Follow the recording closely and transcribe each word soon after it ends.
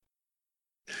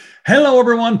Hello,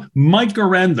 everyone. Mike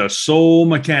Goren, the Soul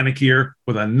Mechanic here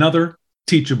with another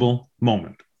teachable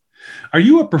moment. Are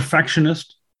you a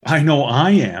perfectionist? I know I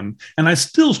am, and I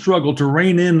still struggle to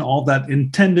rein in all that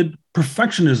intended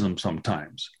perfectionism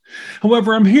sometimes.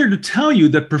 However, I'm here to tell you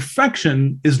that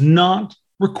perfection is not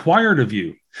required of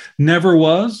you, never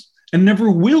was, and never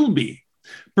will be.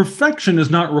 Perfection is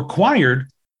not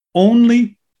required,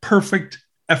 only perfect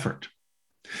effort.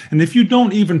 And if you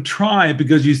don't even try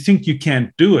because you think you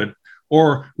can't do it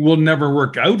or will never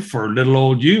work out for little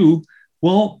old you,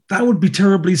 well, that would be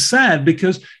terribly sad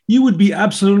because you would be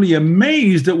absolutely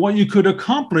amazed at what you could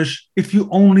accomplish if you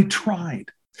only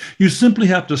tried. You simply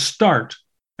have to start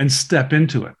and step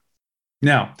into it.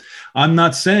 Now, I'm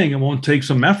not saying it won't take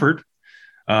some effort,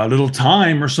 a little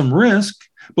time, or some risk,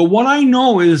 but what I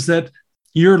know is that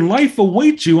your life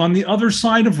awaits you on the other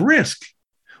side of risk.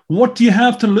 What do you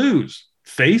have to lose?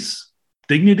 Face?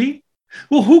 Dignity?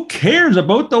 Well, who cares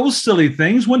about those silly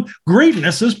things when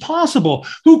greatness is possible?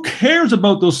 Who cares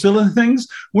about those silly things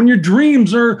when your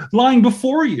dreams are lying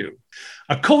before you?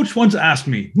 A coach once asked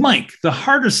me, Mike, the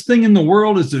hardest thing in the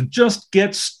world is to just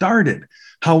get started.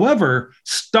 However,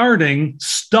 starting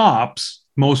stops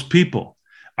most people.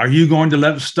 Are you going to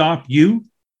let it stop you?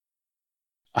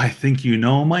 I think you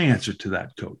know my answer to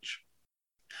that, coach.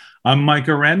 I'm Mike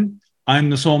Goren. I'm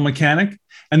the Soul Mechanic,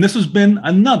 and this has been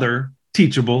another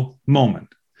teachable moment.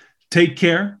 Take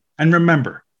care, and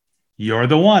remember, you're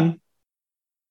the one.